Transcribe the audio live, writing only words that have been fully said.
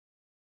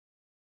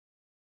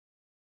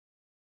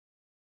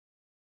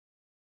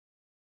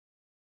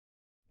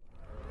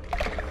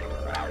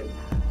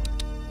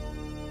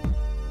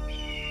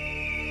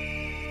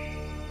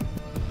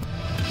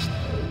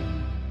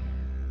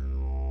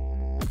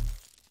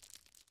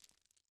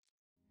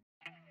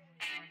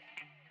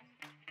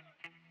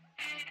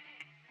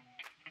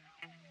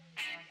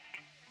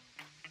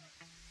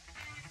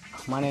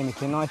My name is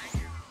Inosh.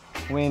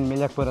 We're in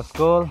Milyakburra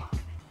school.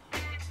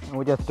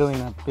 We're just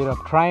doing a bit of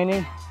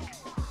training.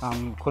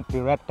 Could be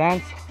red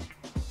dance,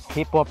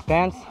 hip hop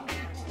dance.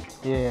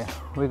 Yeah,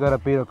 we got a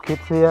bit of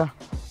kids here.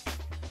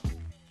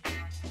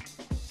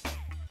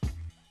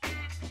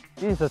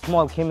 This is a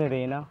small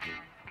community,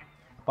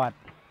 but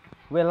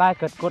we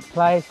like a good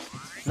place.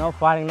 No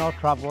fighting, no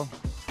trouble.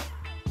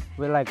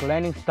 We like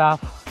learning stuff.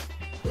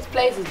 This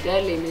place is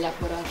deadly,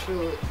 Milyakburra,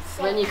 true.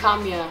 When you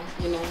come here,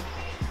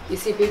 you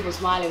see people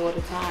smiling all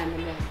the time,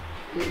 and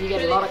then you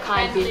get a lot of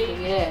kind people.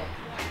 Yeah,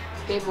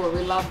 people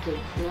we love to,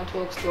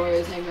 talk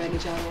stories, hang around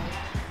each other.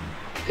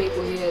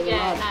 People here, they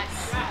love.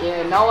 Nice.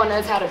 Yeah, no one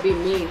knows how to be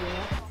mean.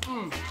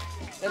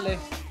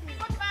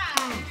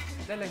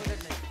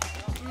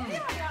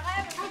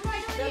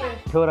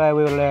 Today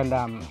we will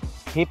learn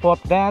hip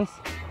hop dance.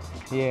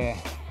 Yeah,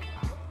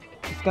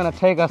 it's gonna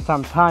take us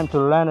some time to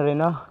learn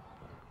it,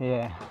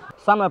 Yeah,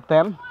 some of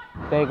them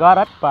they got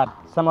it, but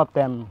some of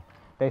them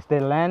they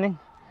still learning.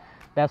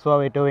 That's what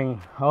we're doing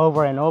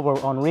over and over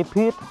on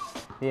repeat.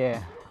 Yeah,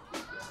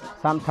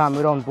 sometimes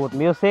we don't put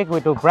music,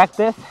 we do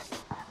practice.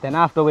 Then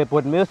after we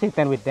put music,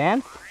 then we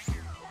dance.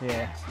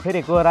 Yeah,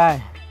 pretty good,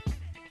 I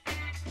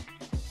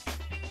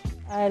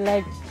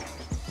like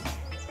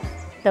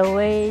the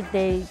way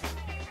they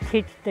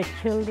teach the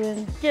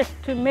children, just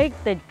to make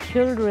the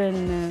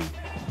children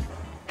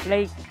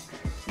like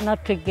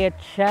not to get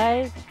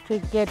shy, to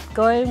get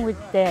going with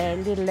their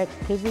little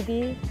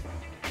activity.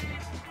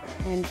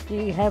 And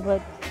you have a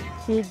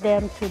see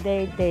them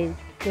today, they're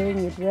doing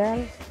it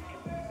well.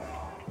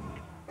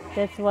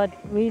 That's what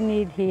we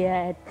need here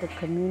at the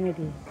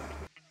community.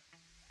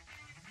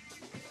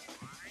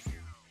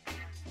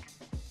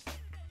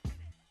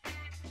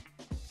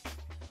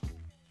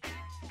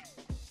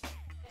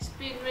 It's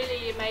been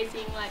really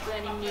amazing, like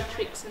learning new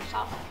tricks and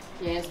stuff.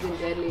 Yeah, it's been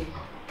deadly.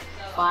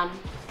 Fun.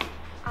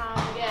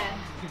 Yeah,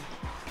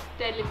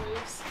 deadly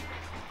moves.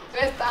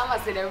 First time I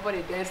seen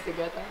everybody dance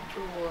together.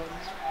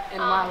 In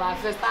my life,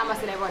 first time I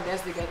seen everyone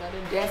dance together.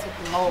 Then dance with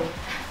the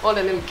all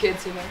the little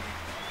kids,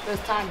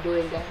 First time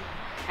doing that.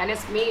 And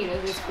it's me,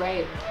 it's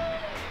great.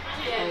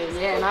 Yeah,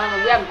 we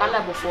haven't done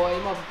that before.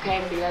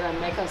 Came together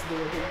and make us do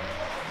it.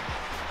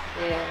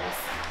 Yeah,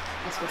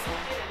 that's what's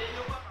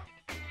up.